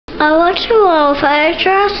I want to know if I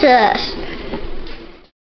trust this.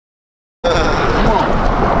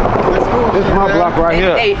 This is my block right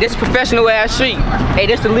here. Hey, this professional ass street. Hey,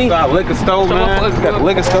 this the lead. Got a liquor store, man. We got the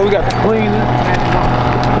liquor store, we got the cleaning.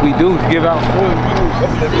 We do give out food.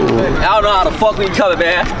 I don't know how the fuck we coming,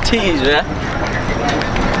 man. Tease, man.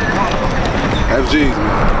 FG's,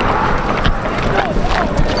 man.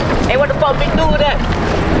 Hey, what the fuck we do with that?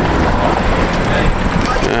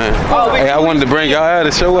 Hey, I wanted to bring y'all out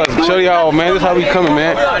to show y'all, man. This is how we coming,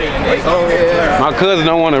 man. My cousin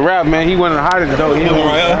don't want to rap, man. He one of the hottest though.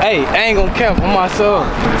 Hey, I ain't gonna camp on my soul.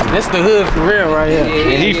 This the hood for real right here.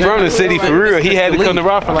 And he from the city for real. He had to come to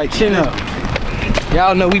Rockford like chin up.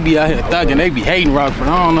 Y'all know we be out here thugging. They be hating Rockford.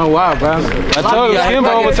 I don't know why, bro. I told him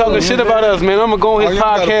Skimbo was talking shit about us, man. I'm gonna go on his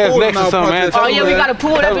podcast next or something, man. Oh yeah, we got a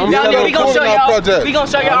pool that be down there. We gonna show y'all. We gonna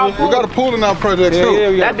show y'all. We got a pool in our project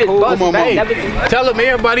too. That bitch bustin'. Hey, tell them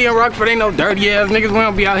everybody in Rockford ain't no dirty ass niggas. We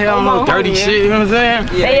don't be out here on no dirty shit. You know what I'm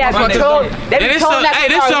saying? They have control. Hey, this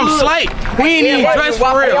some slight. We ain't even dressed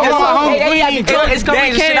for real. We ain't even dressed. It's gonna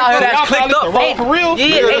be shit out here that's clicked up. For real?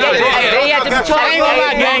 Yeah, they had to control. I ain't gonna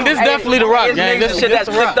lie, gang. This definitely the Rock, gang. This shit that's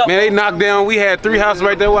clicked up. Man, they knocked down. We had 3 houses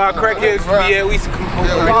right there where our crackheads be at. We used to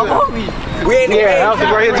come home. Yeah, houses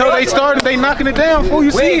right here. Until they started, they knocking it down. Fool, you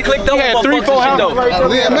see? We had 3-4 houses right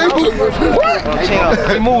there.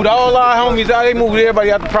 They moved all our homies out. They moved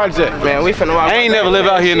everybody out the project. Man, we finna rock. I ain't never live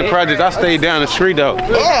out here in the projects. I stayed down the street though.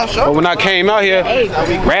 Yeah, sure. But when I came out here,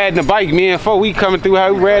 riding the bike, me and Fo, we coming through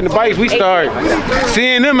how we riding the bikes. We started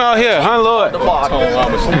seeing them out here, huh, Lord?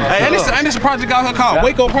 Hey, ain't this a project out here called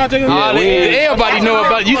Waco Project? Yeah, everybody know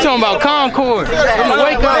about it. You talking about Concord?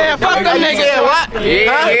 Waco. Man, fuck that nigga. What?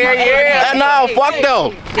 Yeah. Nah, fuck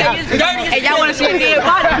them. Hey, y'all wanna see a dead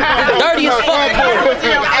body? Dirty as fuck.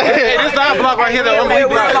 Hey, this is our block right here though.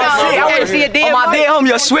 Y'all wanna see a dead body? My dead homie,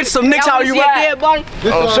 you switch some nicks out you dead body?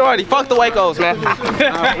 Oh, shorty, fuck the Wacos, man.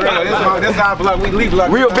 This is our block. We leave block.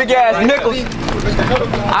 real big ass nickels.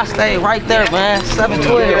 I stay right there, man.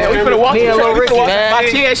 712. We finna walk Me and Lil Ricky, man. My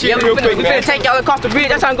TS shit real quick. We finna take y'all across the bridge.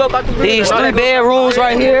 That's how I go across the bridge. These 3 bedrooms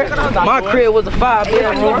right here. My crib was a 5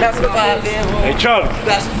 bedroom. That's a 5 bedroom. Hey Charlie.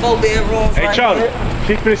 That's 4 bedrooms. Hey Charlie.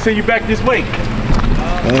 She finna send you back this way.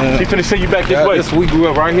 She finna send you back this way. We grew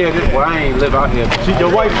up right here. Well, I ain't live out here.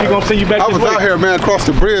 Your wife, she gonna send you back this way. I was out here, man, across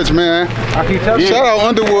the bridge, man. I keep telling you. Shout out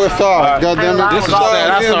Underwood side. Goddamn it. This is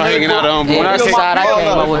sad. I started hanging out on. When I came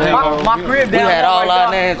up with him, My crib down. we had all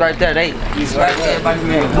our names right there. They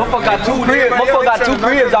Motherfucker got 2 cribs. Motherfucker got 2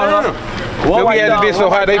 cribs out here. Well, we had to be so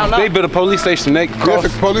high. They built a police station next across.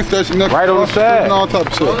 Police station next right on the side. And all type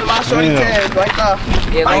of shit.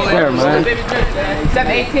 right there, man.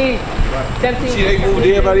 718. 17. See, they moved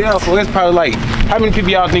everybody else. So it's probably like, how many people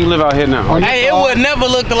y'all think live out here now? Hey, it would never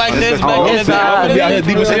look like this back in the day. I'm gonna be out here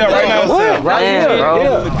deep as hell right now. What? Right here,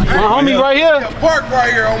 bro. My homie right here. Park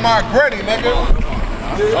right here on my granny, nigga.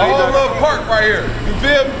 All little park right here. You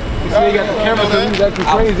feel me? He got the cameras, so he's acting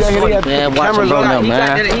crazy. He got the cameras on him,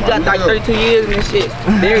 man. He got like 32 years and shit.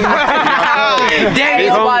 There he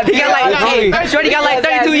Shorty got like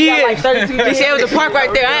 32 years. He said it was a park right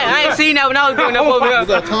there. I ain't seen that when I was growing up over here.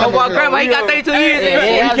 My grandma, he got 32 years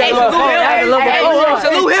and shit. Hey,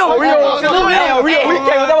 salute him. We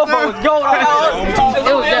came with that motherfucker gold.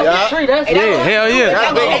 It was just a tree. Yeah, hell yeah.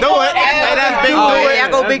 That's big do it. Hey, that's big do it. I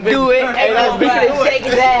go big do it. Hey, that's big shake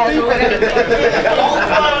his ass.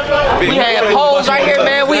 We had poles right here,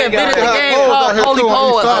 man. We invented the game called Holy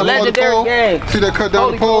Pole. It's a legendary game. See they cut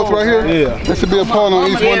down the poles right here? Yeah. There should be a pole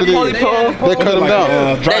on each one of these. They cut them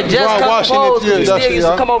down. They just cut the poles. We still used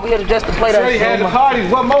to come over here to just to play that. He had the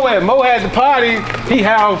parties. What Mo had? Mo had the party. He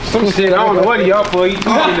had some shit. I don't know what he up for. He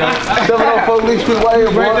Police street right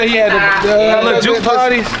here, bro. He had the juke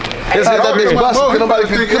parties. It's like that bitch bust. Nobody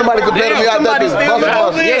compare me out that bitch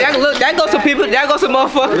bust. Yeah, look, that goes some people. That goes some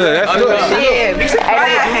motherfuckers. Yeah, that's good.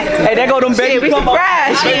 Hey, that go them baby. We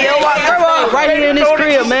surprised. Shit, yo, my grandma right here in this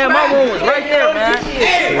crib, man. My room was right there, man.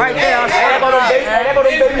 Right there. That go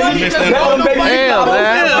them baby. Hell,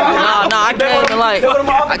 man. Nah,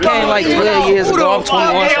 I came like 12 years ago. I'm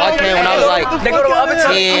 21, so I came when I was like 10.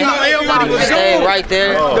 Stayed right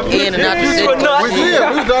there, in and out the city.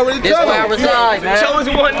 This where I reside, man.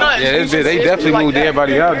 Yeah, they definitely moved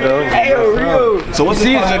everybody out though. So what's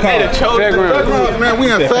the project called? Fairgrounds. Man,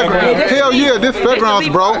 we in Fairgrounds. Hell yeah, this Fairgrounds,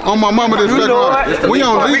 bro. On my mama, this Fairgrounds. We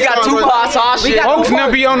on We got 2 parts all shit. Folks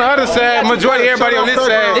now be on the other side. Majority everybody on this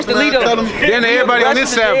side. It's the leader. Then everybody on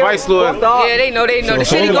this side, Vice Lord. Yeah, they know. The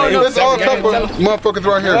city going There's all type of motherfuckers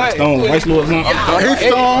right here. Stone, Vice Lord's not. He's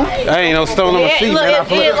stone. I ain't no stone on my feet,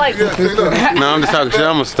 man. No, I'm just talking shit.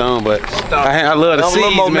 I'm a stone, but I love the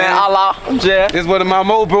seeds, man. Allah. This one of my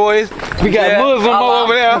Mo boys. We got Muslim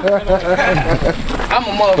over there. I'm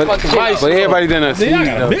a motherfucking vice. But everybody done a C's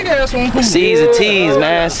though. Big ass one. C's and T's,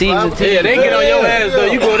 man. C's and T's. Yeah, they get on your ass though.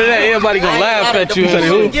 You go to that, everybody gonna laugh at you.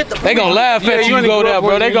 They gonna laugh at you. You go there,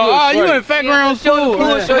 bro. They go, oh, you in Fairgrounds too.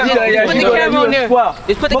 Put the camera on there.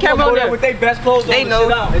 Just put the camera on there. With their best clothes on. They know.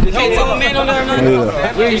 Can't tell a man on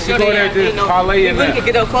there. We used to go there just parlay in We there. can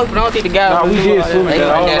get up close, but I don't think the guys. Nah, we did soon. They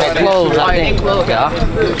closed, I think.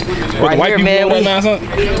 Right White here, people man. now,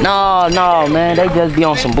 something? No, man. They just be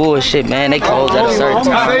on some bullshit, man. They close at a certain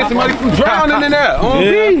time. Somebody drowning in there. On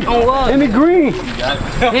me. On what? In the green.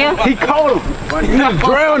 Him? He caught him. He was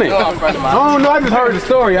drowning. I don't know. I just heard the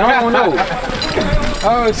story. I don't know.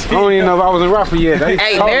 I don't even know if I was in Rockford yet.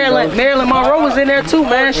 Hey, Marilyn Monroe was in there too,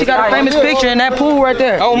 man. She got a famous picture in that pool right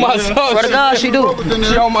there. Oh my soul. Swear to God, she do.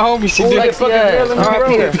 She on my homie. She did.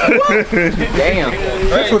 Damn.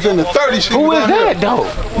 This was in the 30s. Who is that though?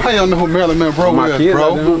 I don't know who Marilyn Monroe is,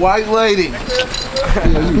 bro. The white lady.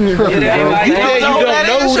 You said you don't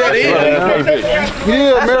know who that is.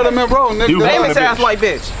 Yeah, Marilyn Monroe, nigga. Famous ass white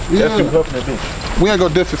bitch. We ain't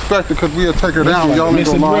gonna disrespect her because we'll take her down. Y'all ain't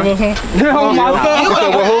gonna lie. Oh my soul.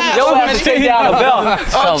 Yo, have to take down the bell.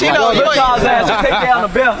 Oh, Chino, you ain't. Take down the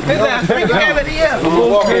bell. His ass freaking came at the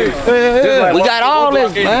end. We got all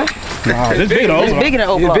this, man. It's big though. It's bigger than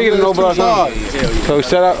O It's Block. bigger than O Block. So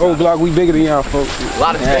shout out O Block. We bigger than y'all folks. A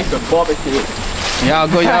lot of things to barbecue. Y'all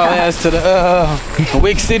go y'all ass to the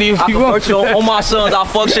Wick City if you want. On my sons, I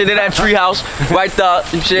fuck shit in that treehouse right there.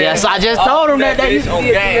 Yes, I just told him that they used to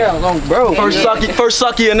be bro. First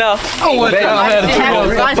sucky enough. Oh, what y'all had a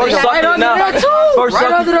treehouse. First sucky enough. First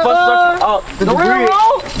sucky. The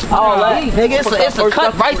railroad. Oh, nigga, it's a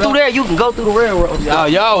cut right through there. You can go through the railroad. Oh,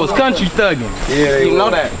 y'all was country thugging. Yeah, you know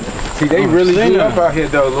that. See, they really lit up out here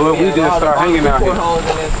though, Lord. We just start hanging out here.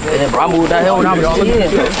 Yeah, bro, I moved out here when I was 10.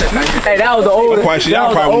 Hey, that was the oldest. Quite shit.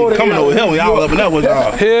 Y'all probably was coming over here when y'all was up and up with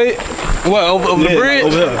y'all. Hey, What, over the bridge?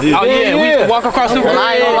 Over here, Oh, yeah, we used to walk across the bridge. Well,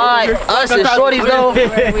 I ain't gonna lie, us and Shorties though,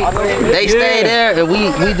 they stayed there and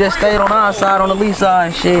we just stayed on our side, on the lee side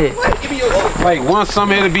and shit. like one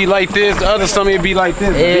summer it'd be like this, the other summer it'd be like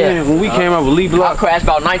this. Yeah. Then when we came up with Lee I Block, crashed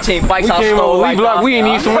about 19 bikes. we came up with Lee Block, we ain't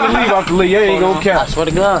need someone to leave off the Lee. I ain't gonna I cap. swear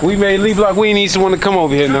to God. We made Lee Block, we ain't need someone to come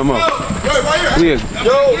over here no more. Yeah.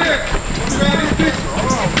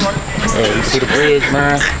 Hey, you see the bridge,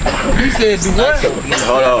 man? He said, do what?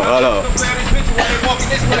 Hold on.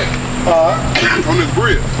 On this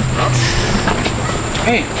bridge.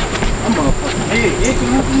 Hey, I'm motherfucking big.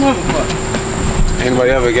 Motherfucker. Anybody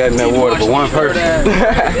ever got in that water but one person? I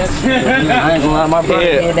ain't gonna lie, my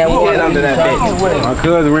brother had that water under that bitch. My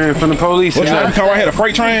cousin ran from the police. What you come right here, the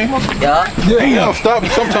freight train? Yeah. Yeah, they don't stop.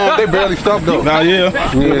 Sometimes they barely stop though. Nah, yeah.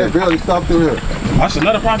 Yeah, they barely stop through here. That's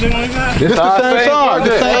another project on this side? This It's the same side.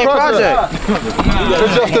 The same project.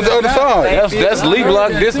 It's just the other side. That's Lee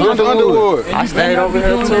Block, this Underwood. I stayed over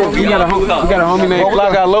here too. We got a homie named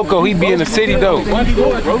Fly Guy Loco. He be in the city though.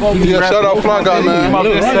 Yeah, shout out Fly Guy, man.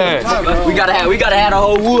 This side. We gotta have the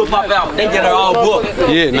whole wood pop out. They get it all booked.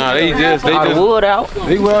 Yeah, nah, they All just the wood out.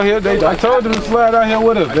 they well here. I told them to slide out here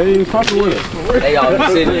with us. They ain't fucking with us. They all in the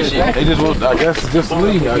city and shit. They just want, I guess, just to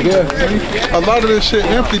leave. I guess. A lot of this shit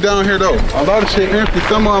empty down here though. A lot of shit empty.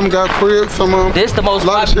 Some of them got cribs. Some of them. This the most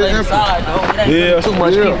lot of shit populated empty. side, though. It ain't Yeah. too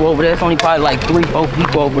much people over there. It's only probably like 3-4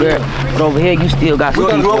 people over there. But over here, you still got some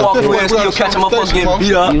people. walk through and still catch them motherfuckers getting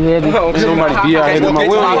beat up. You hear me? Somebody be out here. We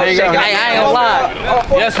don't hang out Hey, I ain't gonna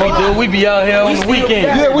lie. Yes, we do. We be out here on the weekend.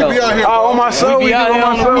 Yeah, we be out here. Oh, on my soul, We be out here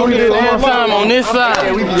on the weekend every time on this side.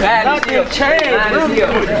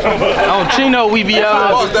 On Chino, we be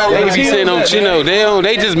out here. They be sitting on Chino.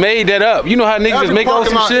 They just made that up. You know how niggas just make up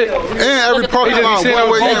some shit? And every parking They just lot be sitting one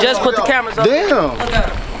on- way They in. just put the cameras up. Damn.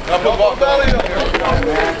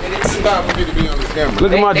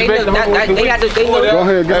 Look at my They Jamaican got the Go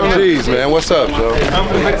ahead, get on. FG's, man. What's up, Joe?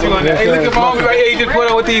 Hey, look at my homie right here. He just put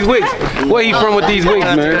on with these wigs. Where he from with these wigs,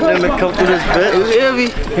 man? come through this bit. You hear me? He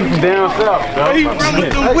from down south. He from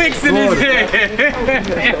with the wicks in his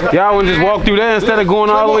head. Y'all want to just walk through there instead of going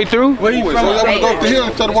all the way through? So y'all want to go up the hill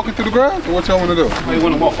instead of walking through the grass? Or what y'all want to do?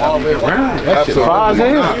 That shit fire as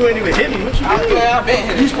hell. You ain't even hit me. What you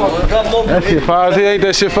doing? That shit fire as hell. Ain't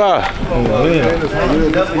that shit fire?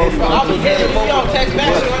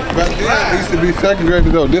 Back then, it used to be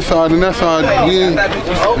segregated though. This side and that side, yeah.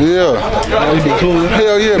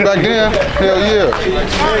 Hell yeah, back then, hell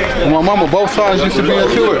yeah. My mama, both sides used to be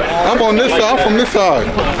into it. I'm on this side, I'm from this side.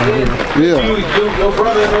 Yeah.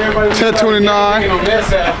 1029.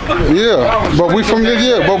 Yeah, but we from this,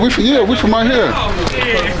 yeah, but we from right here.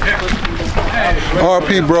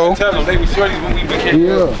 RP, bro. Tell them they be shorties when we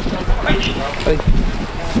Yeah.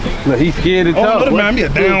 Look, he's scared to talk. Man, I'm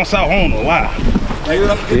down south. I don't know why. Yeah,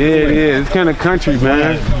 it is. It's kind of country,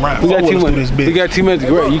 man. We got too much. We got too much.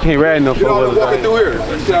 You can't ride no four-wheelers. Walking through here.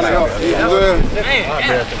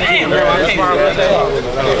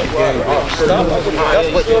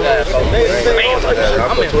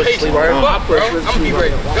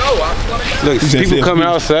 Look, people coming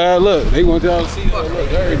outside. Look, they want y'all to see.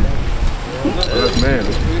 That's man.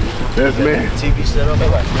 That's man. TV set up.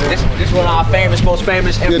 This one of our most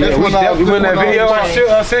famous. We went that video.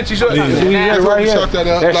 I sent you. Right here.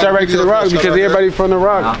 That shot right to the rock because everybody from the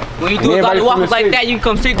rock. When you do a body walk like that, you can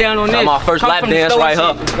come sit down on this. My first lap dance right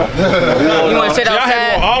here. You want to sit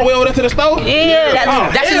outside? All the way over there to the store? Yeah,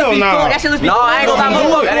 that shit was before. That shit was before. No, I ain't gonna lie.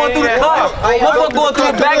 Motherfucker going through the car. Motherfucker going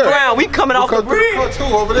through the background. We coming off the bridge.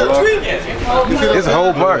 It's a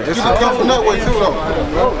whole part. You can come from that way too, though.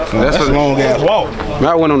 That's a long ass walk.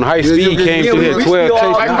 I went on high speed, came through here, 12 chase.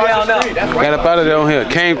 Got up out of there on here,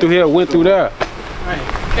 came through here, went through there.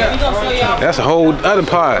 That's a whole other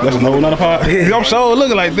part. That's a whole other part. I'm sure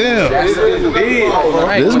looking like them. This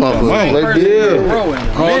motherfucker, like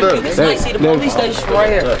all that. See the police station right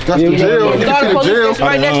here. That's the jail. You see the jail?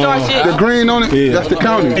 Right next to our shit. The green on it, that's the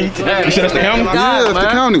county. You said that's the county? Yeah, that's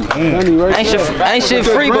the county. Ain't shit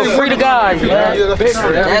free, but free to God.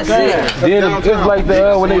 That's it. Then it's like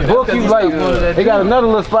when they book you, like they got another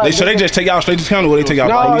little spot. So they just take y'all straight to the county, or they take y'all?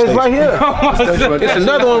 No, it's right here. It's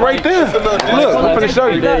another one right there. Look, I'm finna show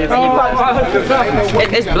you.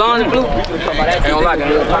 It's blonde and blue.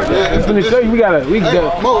 I'm finna show you. We got.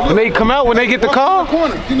 When they come out, when they get the car,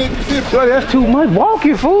 that's too much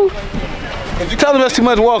walking, fool. Tell them that's too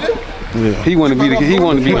much walking. Yeah. He want to be. He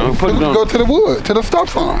want to be. Put it on. Go to the wood, to the stop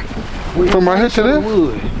sign. From right here to there.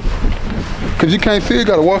 Cause you can't see it.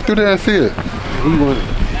 Gotta walk through there and see it.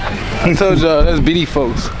 I told y'all that's BD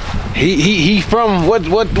folks. He from what's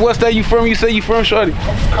that you from? You say you from, shorty? I'm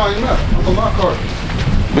from Calumet. I'm from Rockford.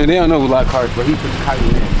 Man, they don't know Lockhart, but he from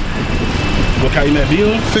Calumet. What Calumet be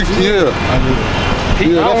on? 60 years. I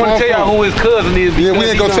don't want to tell y'all who his cousin is. Yeah, we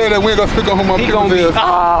ain't gonna say that. We ain't gonna speak on who my people is.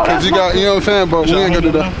 Cause you got, you know what I'm saying? But we ain't gonna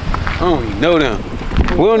do that. I don't even know them.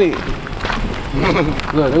 We don't even.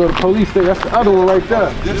 Look, they go to the police station. That's the other one right there.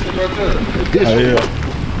 District right there. Yeah.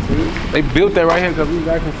 They built that right here because we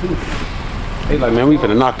back in too. They like, man, we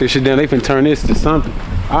finna knock this shit down. They finna turn this to something.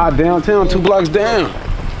 Downtown, 2 blocks down.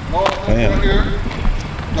 Damn.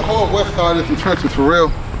 The whole west side is the trenches for real.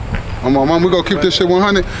 On my mom, we gonna keep this shit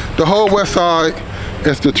 100. The whole west side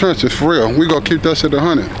is the trenches for real. We gonna keep that shit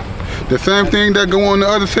 100. The same thing that go on in the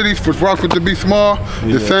other cities for Rockford to be small,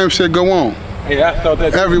 the same shit go on. Hey, I thought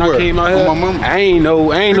that everywhere. When I came out here, on my mama. I ain't know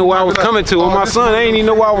where I was coming to. On my son, I ain't even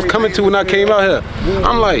know where I was coming to when I came out here.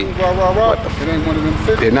 I'm like, what the f***? It ain't one of them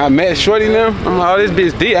cities. Did not met Shorty now? I'm like, oh, this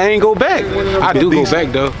bitch did. I ain't go back. I do go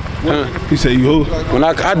back though. He said you who? When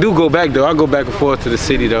I do go back though, I go back and forth to the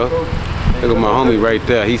city though. Look at my homie right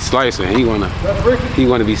there. He's slicing. He wanna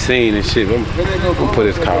be seen and shit. I'm gonna put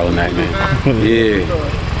his car on that, man. Yeah.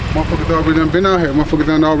 Motherfuckers already done been out here. Motherfuckers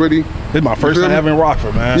done already. This is my first time having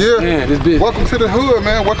Rockford, man. Yeah. Man, this bitch. Welcome to the hood,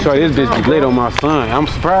 man. Welcome to this bitch be lit on my son. I'm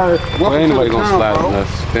surprised. Well, ain't nobody gonna slide on us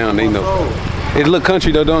down. They know. It look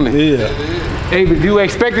country though, don't it? Yeah. Hey, but you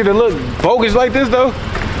expect it to look bogus like this though?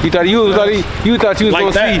 You thought you was like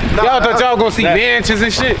gonna see? Y'all thought y'all gonna see mansions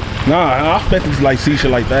and shit? Nah, I expected to like see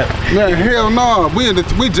shit like that. Man, hell no. We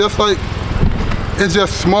just like, it's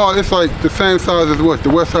just small. It's like the same size as what? The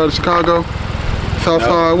west side of Chicago? South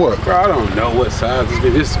side what? Bro, I don't know what size this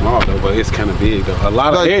bitch. It's small though, but it's kind of big though. A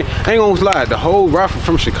lot of, ain't gonna lie, the whole Rockford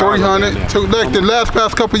from Chicago. 300, to like the last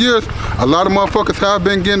past couple years, a lot of motherfuckers have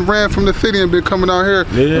been getting ran from the city and been coming out here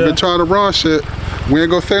and been trying to run shit. We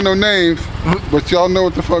ain't gonna say no names, but y'all know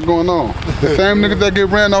what the fuck going on. The same niggas that get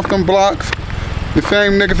ran off them blocks, the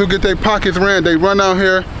same niggas who get their pockets ran, they run out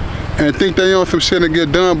here and think they own some shit and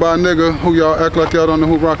get done by a nigga who y'all act like y'all don't know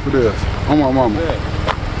who Rockford is. On my mama.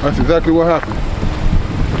 That's exactly what happened.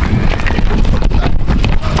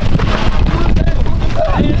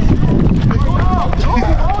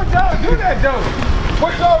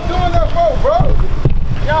 What y'all doing that for, bro?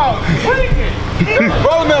 Y'all tweaking.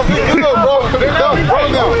 Bro, now, bro.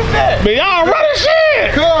 Man, y'all running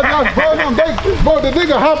shit. Bro, the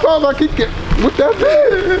nigga hop out like he can. What that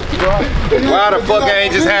mean? Why the fuck I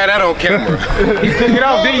ain't just had that on camera? He took it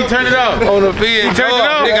off, then he turned it off. On the feed. He turned it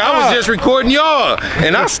off. Nigga, I was just recording y'all.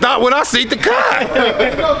 And I stopped when I see the car.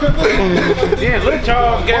 Yeah, look,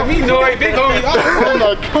 Charles got me noise. Big homie. I'm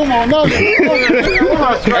like, come on, now. Hey,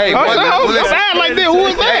 like this. Who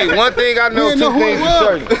is that? Hey, one thing I know, two things for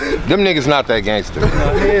certain. Them niggas not that gangster.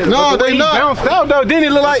 No, they not. Bounced out though, didn't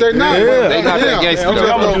it look like? They not. They not that gangster.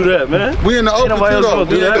 Y'all do that, man. We in the open too, though.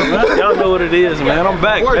 Y'all know what it is. it is, man. I'm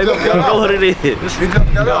back. Baby, y'all know what it is.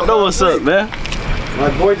 Y'all know what's up, man. My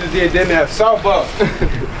boy just did that salt buck.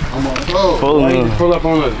 I'm on floor. Pull up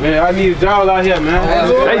on us, man. I need a job out here, man.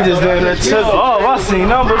 They just doing that took off. I seen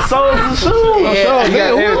number soles and shoes. Yeah, you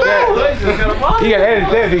gotta edit that. You gotta edit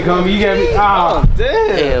that, big homie. You gotta be,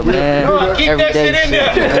 damn. Yeah, man. Keep that shit in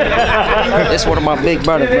there. That's one of my big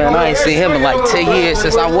brothers, man. I ain't seen him in like 10 years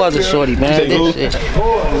since I was a shorty, man. This shit.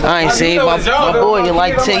 I ain't seen my boy in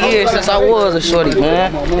like 10 years since I was a shorty,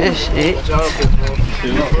 man. This shit.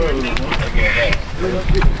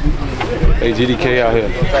 Hey, GDK out here.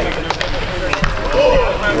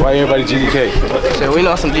 Why everybody GDK? So we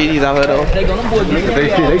know some GDs out here though. They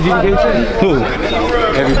GDK too? Who?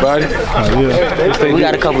 Everybody. We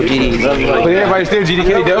got a couple GDs. But everybody still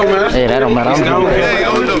GDK though, man. Yeah, that don't matter. I'm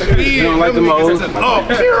you don't like them old.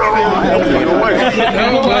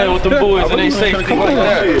 Playing with the boys and they safety like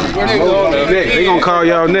that. They gonna call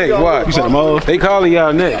y'all next. Watch. You said the moles? They calling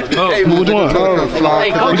y'all next. Hey, which one?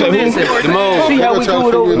 Hey, come to visit. The moles. See how we do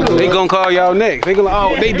it over there. They gonna call y'all next. They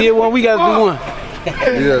gonna, they did one. We gotta do one.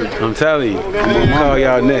 Yeah. I'm telling you. I'm gonna call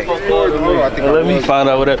y'all next. Let me find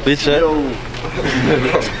out where that bitch at.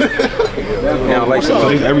 Y'all like some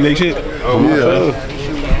everyday shit? Yeah.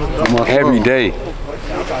 Every day.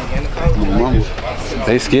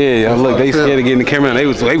 They scared. Y'all look, they scared to get in the camera. They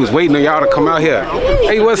was waiting on y'all to come out here.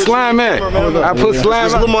 Hey, what's slime at? I put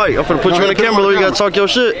slime. This is Mike. I'm finna put you in the camera. You gotta talk your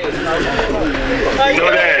shit.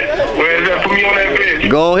 Where is that from you on that bitch?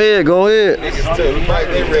 Go ahead, go ahead. It's the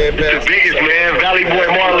biggest, man. Valley Boy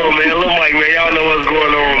Marlo, man. Lil Mike, man. Y'all know what's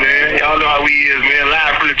going on, man. Y'all know how we is, man.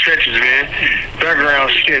 Live from the trenches, man.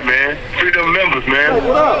 Fairgrounds shit, man. Free them members, man.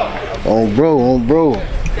 On bro.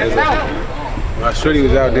 My shorty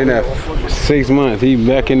was out there that 6 months. He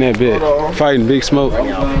back in that bit, fighting Big Smoke.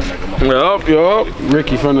 Yup.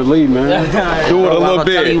 Ricky from the lead, man. Do it a little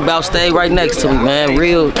bit. I'm telling you about stay right next to me, man.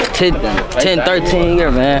 Real 10, 13 year,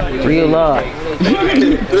 man. Real love.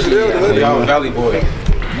 Y'all Valley Boy.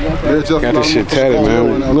 Got this shit tatted,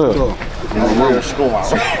 man. Look.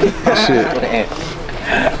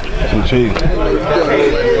 Shit.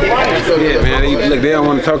 Yeah, man. Look, they don't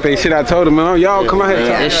want to talk their shit. I told them, man, y'all come out here and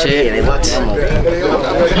talk. This shit.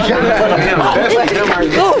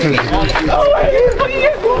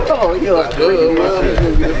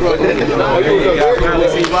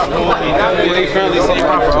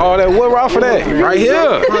 All that, what Rockford at? Right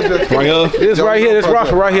here. This right here, this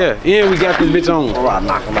Rockford right here. And we got this bitch on.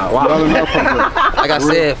 Like I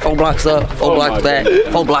said, 4 blocks up, 4 blocks back,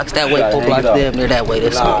 4 blocks that way, 4 blocks damn near that way.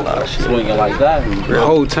 That's all. Swinging like that. The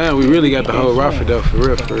whole time, we really got the whole Rockford though, for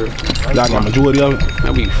real. Y'all got majority of it?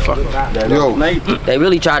 That be fucking. Yo. They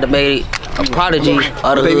really tried to make a prodigy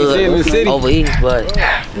of the hood over east, but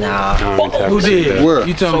nah. Who did? Where?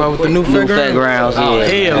 You talking about with the new Fairgrounds?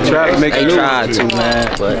 Yeah. They tried to make They tried to, man,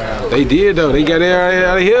 but they did though. They got there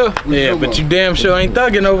out of here. Yeah, but you damn sure ain't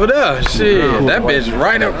thugging over there. Shit, that bitch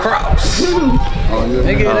right across.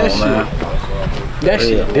 Nigga, that shit. That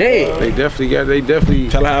shit dead. They definitely.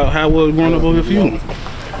 Tell her how it was growing up over here for you.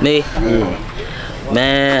 me,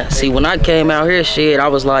 man. See, when I came out here, shit, I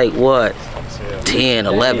was like what, 10,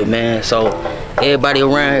 11, man. So everybody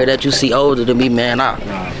around here that you see older than me, man, I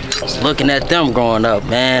was looking at them growing up,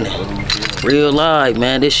 man. Real life,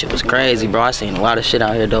 man, this shit was crazy, bro. I seen a lot of shit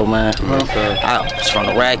out here, though, man. I was from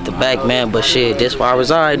the rack to back, man, but shit, this where I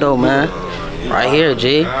reside, though, man. Right here,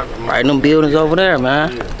 G. Right in them buildings over there,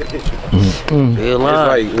 man. Real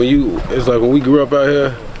life. It's like when we grew up out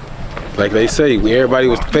here, like they say, everybody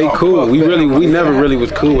was fake cool. We never really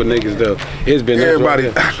was cool with niggas, though. It's been everybody.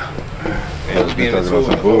 Yeah, that's what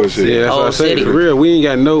I say. For real, we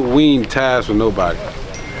ain't ties with nobody.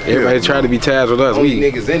 Everybody tried to be ties with us. Only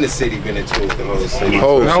niggas in the city been into the whole city.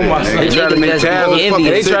 They try to make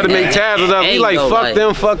ties with us. We like, fuck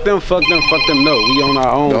them. No, we on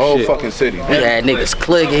our own shit. The whole shit. fucking city. We had niggas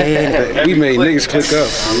clicking. We made niggas click up.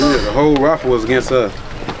 The whole Rockford was against us.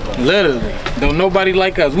 Literally. Don't nobody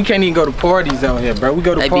like us. We can't even go to parties out here, bro. We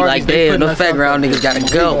go to parties. They be like, damn, no Fairground niggas gotta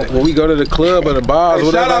go. When we go to the club or the bars,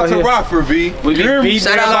 shout out to Rockford, B.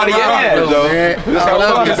 Shout out to Rockford, man.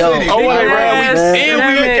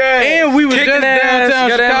 And we was just downtown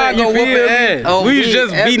Chicago whooping ass. We was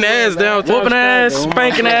just beating ass downtown. Whooping ass,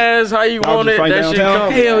 spanking ass, how you want it, that shit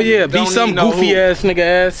come. Hell yeah, be some goofy ass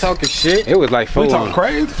nigga ass talking shit. It was like We talking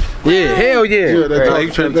crazy? Yeah, hell yeah. You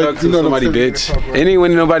trying to talk to somebody, bitch. It ain't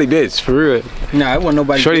winning nobody, bitch, for real. Nah, it wasn't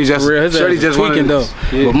nobody Shorty just tweaking though.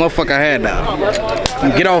 Yeah. But motherfucker had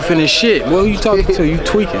that. Get off in this shit. What you talking to? You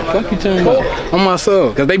tweaking. Fuck you telling me. On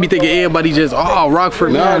myself. Cause they be thinking everybody just,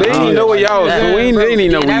 Rockford. Nah, they didn't know where y'all was from. They didn't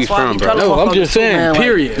even know where you from, bro. No, I'm just saying,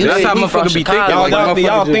 period. That's how motherfuckers be thinking.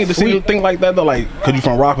 Y'all think the city think like that though? Like, cause you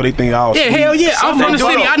from Rockford, they think y'all. Yeah, hell yeah. I'm from the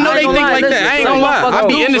city. I know they think like that. I ain't gonna lie. I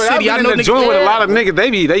be in the city. I know niggas. With a lot of niggas,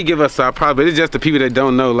 they give us our props, but it's just the people that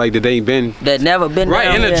don't know, like that they ain't been. That never been.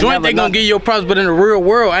 Right in the joint, they gonna give you props, but in the real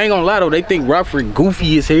world, I ain't gonna lie though. They think Rockford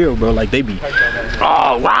goofy as hell, bro. Like they be,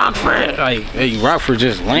 oh Rockford, like hey Rockford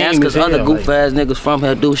just lame. That's because other goof ass niggas from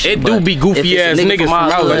here do shit. It do be goofy ass niggas from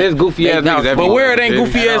out there. There's goofy ass niggas. But where it ain't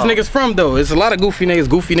goofy ass niggas from though? It's a lot of goofy niggas.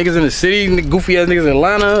 Goofy niggas in the city, goofy ass niggas in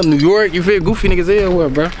Atlanta, New York. You feel goofy niggas everywhere,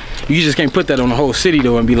 bro. You just can't put that on the whole city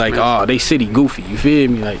though and be like, oh, they city goofy. You feel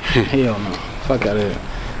me? Like hell no, fuck out of here.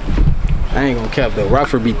 I ain't gonna cap though.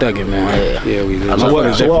 Rockford be thugging, man. Yeah, we do. So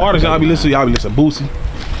what artists y'all be listening to? Y'all be listening to Boosie?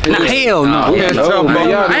 Nah, hell no.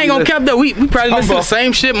 I ain't gonna cap though. We probably listen to the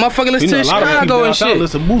same shit. Motherfucker listen to Chicago and shit.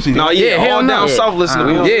 Listen to Boosie. No, yeah, hell no. Down south listen to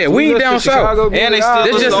him. Yeah, we ain't down south. And they still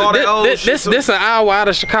listen to all that old shit. This an hour out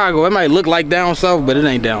of Chicago. It might look like down south, but it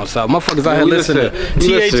ain't down south. Motherfuckers out here listening to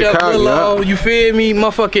THF, Lil, you feel me?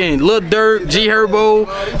 Motherfucking Lil Durk, G Herbo,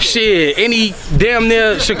 shit. Any damn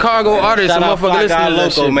near Chicago artist, motherfucker listening to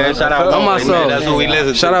that shit, man. Shout out on my soul. That's what we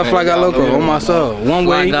listen to. Shout out Fly Guy Loco on my soul. One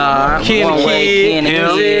Way, Kid,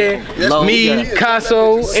 him, me,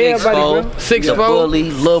 Casso, everybody,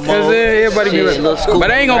 6'4", everybody be right. But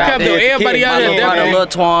I ain't gonna cap though. Everybody out here definitely. Lil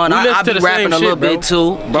Twan, I be rapping a little bit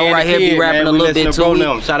too. Bro, right here be rapping a little bit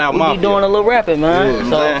too. Shout out, we be doing a little rapping, man.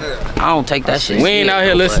 So I don't take that shit. We ain't out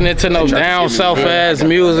here listening to no down south ass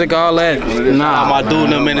music, all that. Nah, my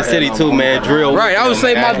dude them in the city too, man. Drill. Right, I would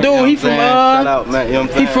say my dude, he from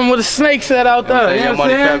he from where the snakes at out there. You know what I'm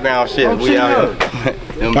saying? Fairgrounds shit. We out here.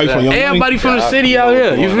 Everybody from the city out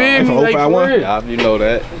here. You feel me? Like for real. You know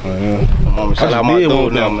that. Shout out my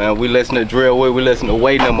dude now, man. We listen to Drill Way, we listen to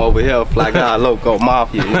Way them over here, Fly Guy Loco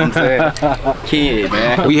Mafia, you know what I'm saying? Kid,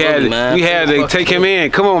 man. We had to take him in.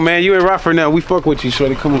 Come on, man. You in Rockford now. We fuck with you,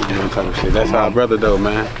 shorty. Come on, man. Type of shit. That's our brother though,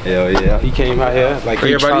 man. Hell yeah. He came out here like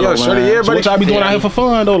everybody else. Shorty, everybody. So what y'all be doing out here for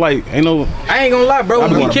fun though? Like, ain't no. I ain't gonna lie, bro.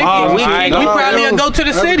 When we kick it, we probably go to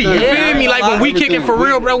the city. You feel me? Like when we kick it for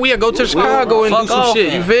real, bro, we'll go to Chicago and do some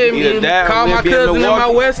shit. You feel me? Call my cousin in my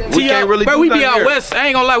west. Bro, we be out west. I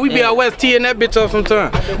ain't gonna lie, we be out west teeing that bitch up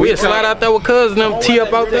sometime. We'll slide out there with cousin them, tee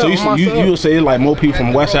up out there. So you say like more people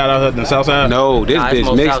from west side out here than south side? No, this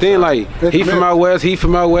bitch mixed in. Like he from out west, he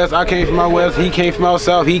from out west. I came from out west. He came from out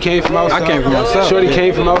south. He came from out south. I came from out south. Shorty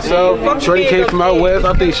came from out south. Shorty came from out west.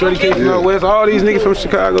 I think Shorty came from out west. All these niggas from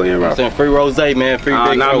Chicago in Rockford. Free Rose, man. Free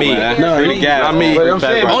Big not me. Free the guy. Not me.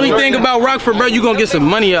 Only thing about Rockford, bro, you gonna get some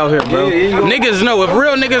money out here, bro. Niggas know. If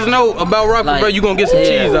real niggas know about Rockford, bro, you gonna get some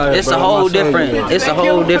cheese out here. It's a whole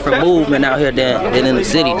different movement out here than in the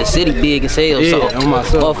city. The city big as hell, so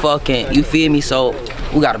motherfucking, you feel me? So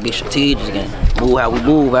we gotta be strategic and move how we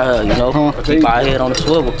move out here, you know. Keep our head on the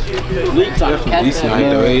swivel.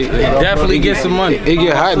 Definitely get some money. It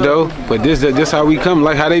get hot though, but this how we come.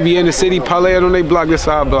 Like how they be in the city, parlay on they block. This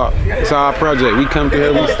our block. It's our project. We come through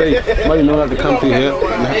here, we stay. Nobody know not to come through here.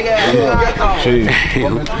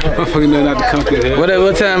 Motherfucker know not to come through here.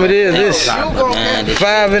 What time it is? This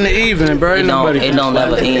 5 in the evening, bro. It don't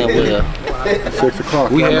never end with 6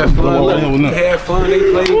 o'clock. We had fun. We had fun. They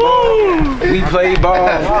played ball. We played ball.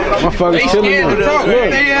 Motherfuckers chilling.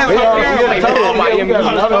 They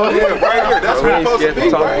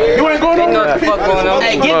You ain't going on.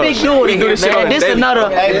 Hey, get Big Dude in here, man. This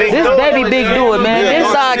baby Big Dude, man. This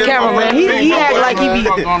side camera, man. He act like he be.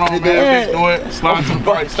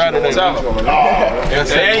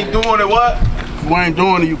 They ain't doing it. What? You ain't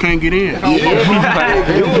doing it, you can't get in. For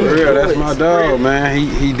real, that's my dog, man.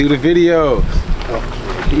 He do the videos.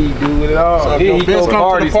 He do it all. So he go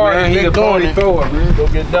parties, man. He the party thrower, man. Go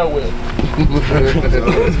get dealt with.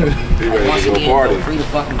 Once again, free the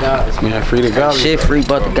fucking gods. Man, free the gods. Shit free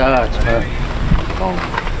but the gods, man.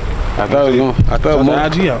 I thought more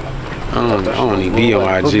IG out. I don't need be on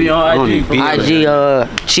IG. I don't need be on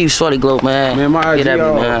IG, Chief Shorty Glow, man. Man, my IG,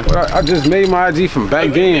 man. I just made my IG from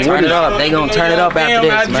back then. Turn it up. They gonna turn it up after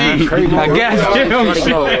this, man. I guess.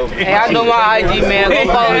 Hey, I know my IG, man. Go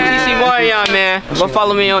follow me, TC Marion, man. Go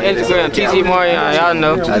follow me on Instagram, TC Marion. Y'all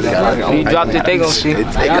know. When you drop it, they gon' see.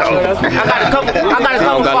 I got a couple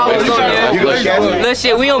followers on there. Let's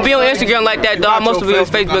shit, we don't be on Instagram like that, dog. Most of it on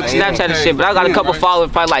Facebook, Snapchat and shit. But I got a couple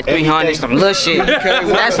followers, probably like 300, some little shit.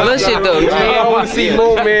 That's little shit though. I want to see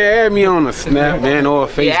more, man. Add me on a Snap, man, or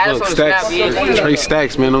Facebook. Stax, Trey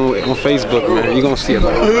Stax, man, on Facebook, man. You gonna see it.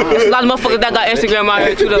 There's a lot of motherfuckers that got Instagram out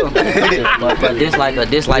here too, though. But this like a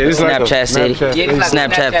Snapchat city,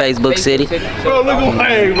 Snapchat, Facebook city. Bro, look at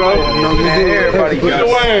Wayne, bro. Everybody got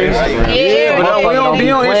it. Yeah, but we don't be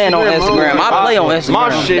playing on Instagram. I play on Instagram. My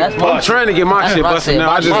shit. I'm trying to get my shit busted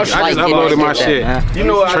now. I just uploaded my shit. You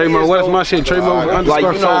know Treymo, what is my shit? Treymo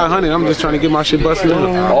 _ 500. I'm just trying to get my shit busted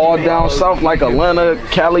now. All down south like Atlanta,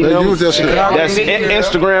 Cali. That's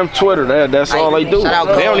Instagram, Twitter. That's all they do.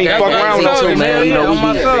 They don't even fuck around with us, man. You know,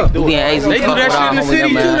 we be in AZ. They do that shit in the city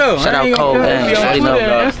too, though. Shout out Cole, man. You say,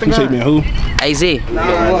 man, who? AZ.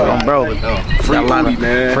 Bro. Free Udi,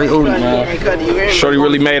 man. Free Udi, man. Shorty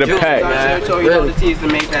really made a pack. I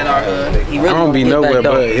don't be nowhere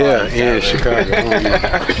but in Chicago.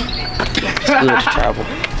 It's good to travel.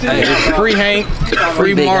 Hey, free Hank,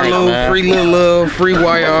 free Marlo, free Lil Love, free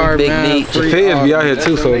YR, man. The feds be out here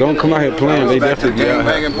too, so don't come out here playing. They definitely be out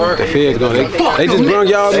here. The feds they just brung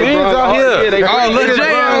y'all mans out here. Oh, Lil J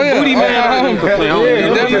out here. Booty man. He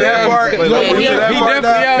definitely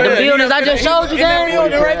out here. The buildings I just showed you, gang.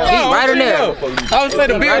 Right in there. I would say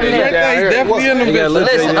the buildings right there. He's definitely in the building.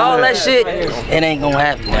 Listen, all that shit, it ain't gonna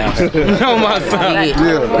happen now. No, my son.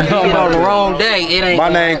 You on the wrong day, it ain't. My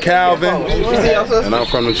name Calvin, and I'm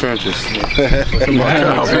from the trenches.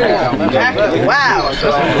 Wow.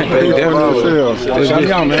 Shout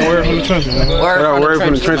out, man. Word from the trenches, man. Word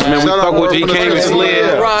from the trenches, man. We fuck with G Came and Slid.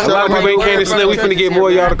 A lot of people ain't came and Slid. We finna get more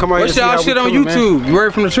of y'all to come out here. What's y'all shit on YouTube? You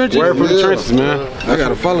Word from the trenches? Word from the trenches, man. I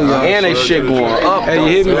gotta follow y'all. And they shit going up. Hey, you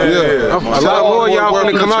hit me? Yeah. A lot more of y'all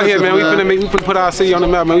finna come out here, man. We finna put our city on the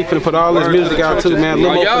map, man. We finna put all this music out too, man.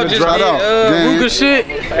 Y'all just did Ruka shit?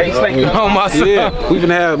 Oh, my son. Yeah. We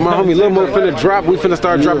finna have my homie Lil Mo finna drop. We finna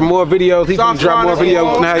start dropping more videos. He finna drop more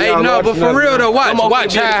videos. Hey, no, but for real though,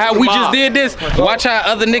 watch how we just did this. Watch how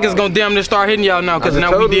other niggas gonna damn near start hitting y'all now, cause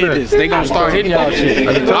now we did this. They gonna start hitting y'all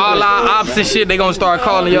shit. All our ops and shit, they gonna start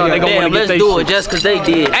calling y'all. They gonna wanna get let's do it just cause they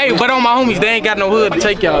did. Hey, but on my homies, they ain't got no hood to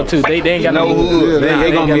take y'all to. They ain't got no hood.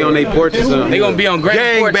 They gonna be on their porches. They gonna be on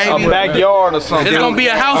great porch, baby. A backyard or something. It's gonna be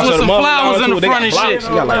a house with some flowers in the front and shit. You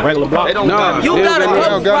got like regular blocks. No, you got a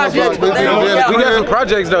couple projects, but they don't got. We got some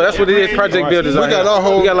projects though. That's what it is. Project builders. We got our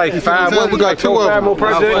whole. We got like 5. What we got 5 more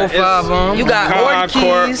projects. You got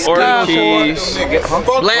Ortiz,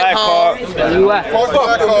 Black Hawk.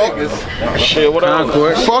 Shit, what up?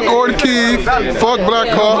 Fuck Ortiz, fuck Black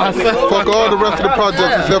Hawk, fuck all the rest of the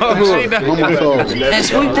projects except the hood. And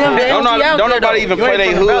sweep them. Don't nobody even play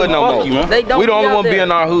their hood no more. We the only one be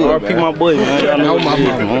in our hood. Pick my boy, man.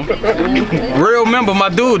 Real member, my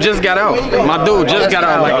dude just got out. My dude just got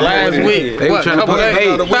out like last week. They were trying to put.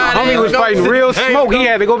 Hey, homie was fighting real smoke. He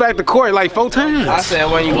had to go back to court like 4 times. I said,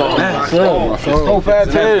 when you going? 4 or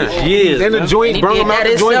 5 times. Yeah. Then the joint, brought him out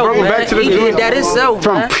the joint, brought him back to the joint. He did that himself,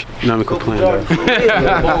 from. Now me complain.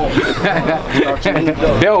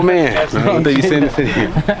 Belt man. I don't think you send it to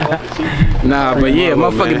him. Nah, but yeah,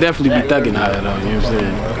 motherfucker definitely be thugging out here though. You know what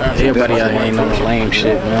I'm saying? Everybody out here ain't no lame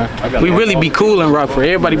shit, man. We really be cool in Rockford.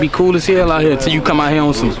 Everybody be cool as hell out here till you come out here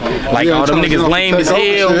on some like all them niggas lame as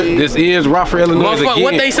hell. This is Rockford, Illinois again.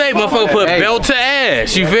 What they say, motherfucker put belt to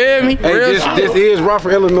ass. You feel me? Hey, this is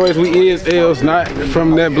Rockford, Illinois. We is L's, not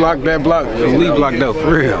from that block, from Lee Block though,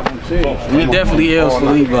 for real. We definitely L's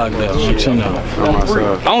for Lee Block though, on Chino.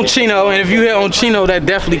 On Chino, and if you hear on Chino, that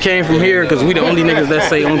definitely came from here because we the only niggas that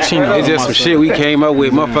say on Chino. It's just some shit we came up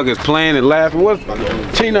with, motherfuckers playing and laughing. What's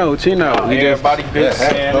Chino? We just,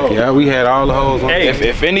 yeah, we had all the hoes on. Hey,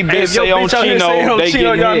 if any bitch say on Chino, they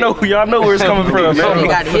get y'all know where it's coming from, man. You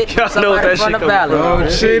got hit y'all know what that shit from the valley. Oh,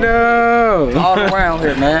 Chino. All around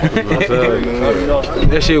here, man.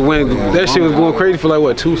 That shit was going crazy for like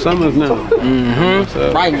what, 2 summers now.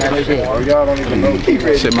 Right now,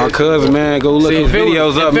 shit, my cousin, man, go look his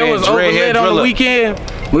videos up, man. If it was overlit on the weekend,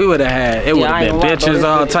 we would have had, it would have been bitches,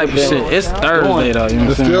 all type of shit. It's Thursday though, you know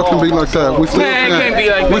what I'm saying? It still can be like that. We still can't be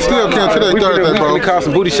like that. We still can today, Thursday, bro. We call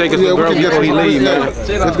some booty shakers we can get before he leave, man.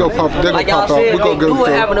 Let's go pop it. Like y'all said, they do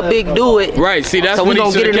it, having a big do it. Right, see, that's so we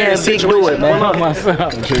gonna get in there and big do it, man.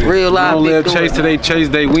 Real live big do it. Chase today, Chase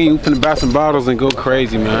day. We finna buy some bottles and go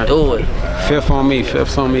crazy, man. Do it. Fifth on me,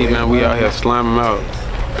 man. We out here slamming them out.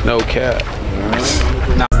 No cap.